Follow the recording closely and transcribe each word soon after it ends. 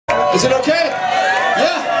Is it okay?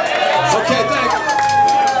 Yeah? Okay, thanks.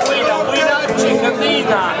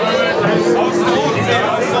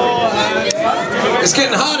 It's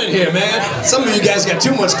getting hot in here, man. Some of you guys got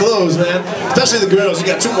too much clothes, man. Especially the girls, you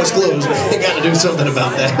got too much clothes, man. You gotta do something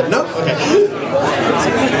about that. No? Okay.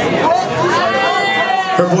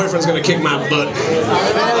 Her boyfriend's gonna kick my butt.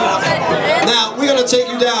 Now, we're gonna take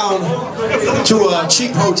you down to a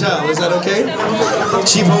cheap hotel. Is that okay?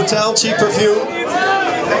 Cheap hotel, cheap perfume.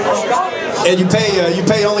 And you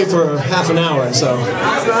pay only for half an hour, so.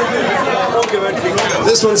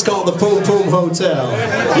 This one's called the Poom Poom Hotel.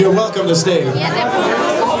 You're welcome to stay.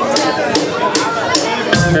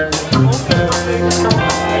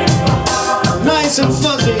 Nice and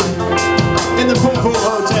fuzzy in the Poom Poom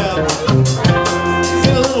Hotel.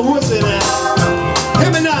 Get a little wussy now.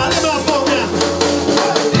 Hear me now, let me all fall down.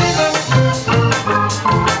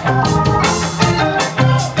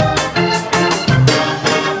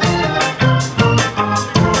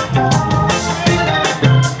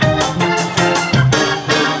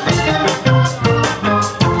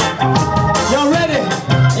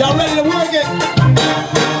 Y'all ready to work it?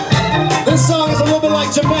 This song is a little bit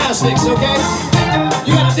like gymnastics, okay?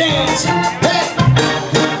 You gotta dance. Hey!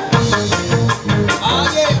 Oh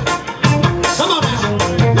yeah! Come on now!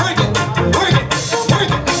 Work it! Work it! Work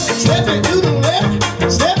it! Step it to the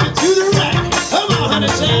left, step it to the right. Come on, honey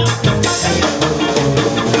child!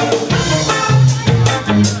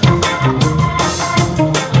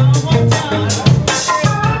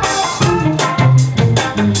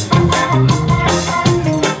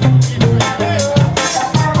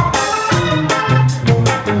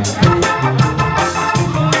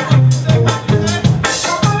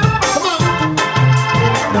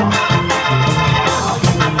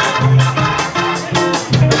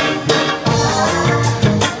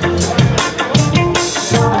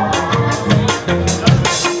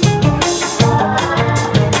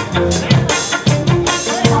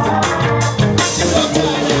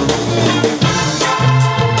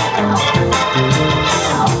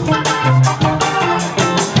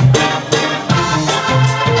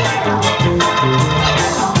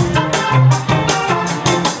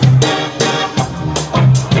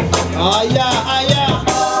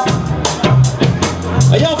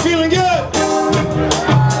 Are y'all feeling good?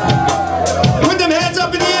 Put them hands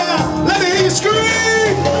up in the air. Let me hear you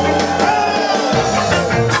scream.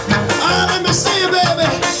 Ah, let me see you, baby.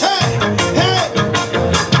 Hey, hey.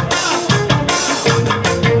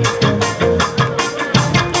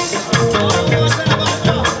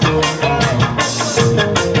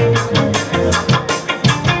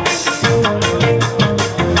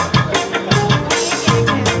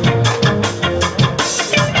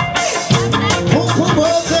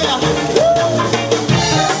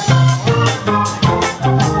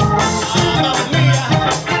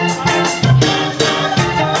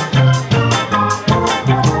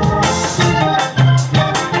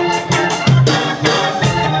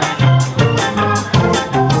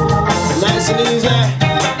 Nice and easy.